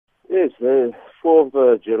Yes, four of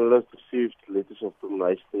the journalists received letters of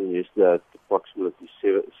termination yesterday at approximately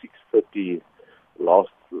 6:30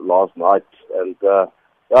 last night, and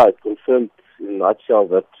it confirmed in a nutshell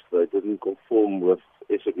that they didn't conform with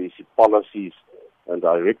SABC policies and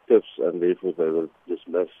directives, and therefore they were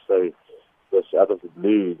dismissed. So this out of the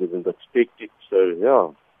blue, didn't expect it.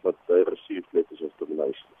 So but they received letters of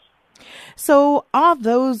termination. So are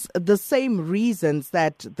those the same reasons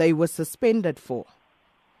that they were suspended for?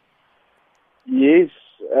 Yes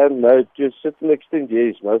and no, to a certain extent,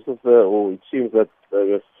 yes. It seems that they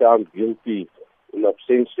were found guilty in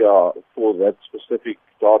absentia for that specific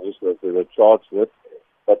charges that they were charged with.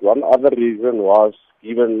 But one other reason was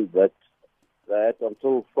given that they had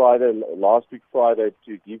until last week Friday,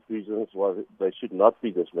 to give reasons why they should not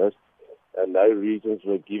be dismissed, and no reasons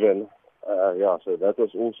were given. So that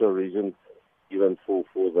was also a reason given for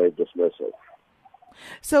their dismissal.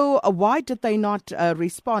 So why did they not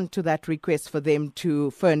respond to that request for them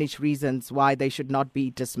to furnish reasons why they should not be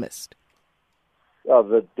dismissed? Yeah,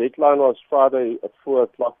 the deadline was Friday at 4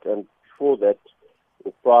 o'clock, and before that,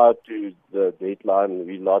 or prior to the deadline,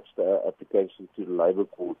 we lodged the application to the Labour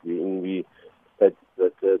Court, wherein we said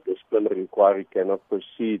that the disciplinary inquiry cannot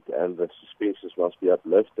proceed and the suspensions must be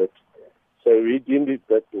uplifted. So we deemed it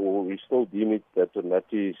that, or we still deem it that the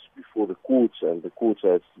matter is before the courts, and the courts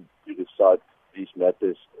have to decide these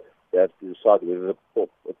matters. They have to decide whether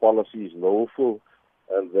the policy is lawful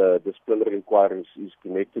and the disciplinary inquiry is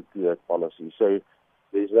connected to that policy. So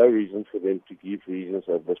there's no reason for them to give reasons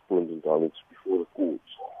at this point in time. It's before the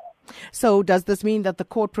courts. So does this mean that the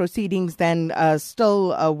court proceedings then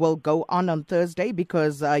still will go on Thursday,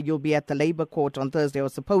 because you'll be at the Labour Court on Thursday, or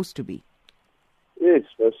supposed to be? Yes,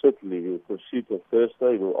 most certainly. We'll proceed on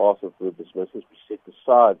Thursday. We'll ask that the dismissals be set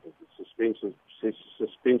aside, that the suspensions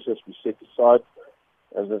be set aside,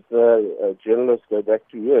 and that the journalists go back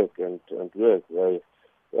to work and work.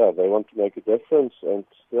 They want to make a difference, and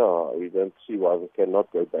we don't see why they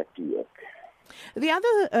cannot go back to work. The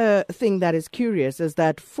other thing that is curious is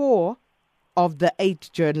that 4 of the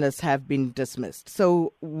 8 journalists have been dismissed.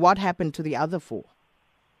 So what happened to the other 4?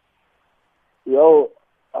 Well,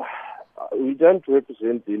 we don't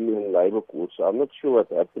represent them in Labour Court, so I'm not sure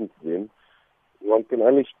what happened to them. One can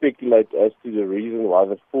only speculate as to the reason why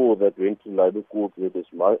the 4 that went to Labour Court were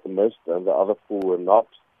dismissed and the other 4 were not.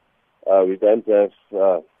 We don't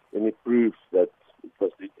have any proof that it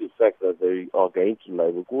was due to the fact that they are going to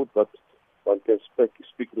Labour Court, but one can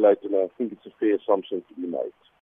speculate, and I think it's a fair assumption to be made.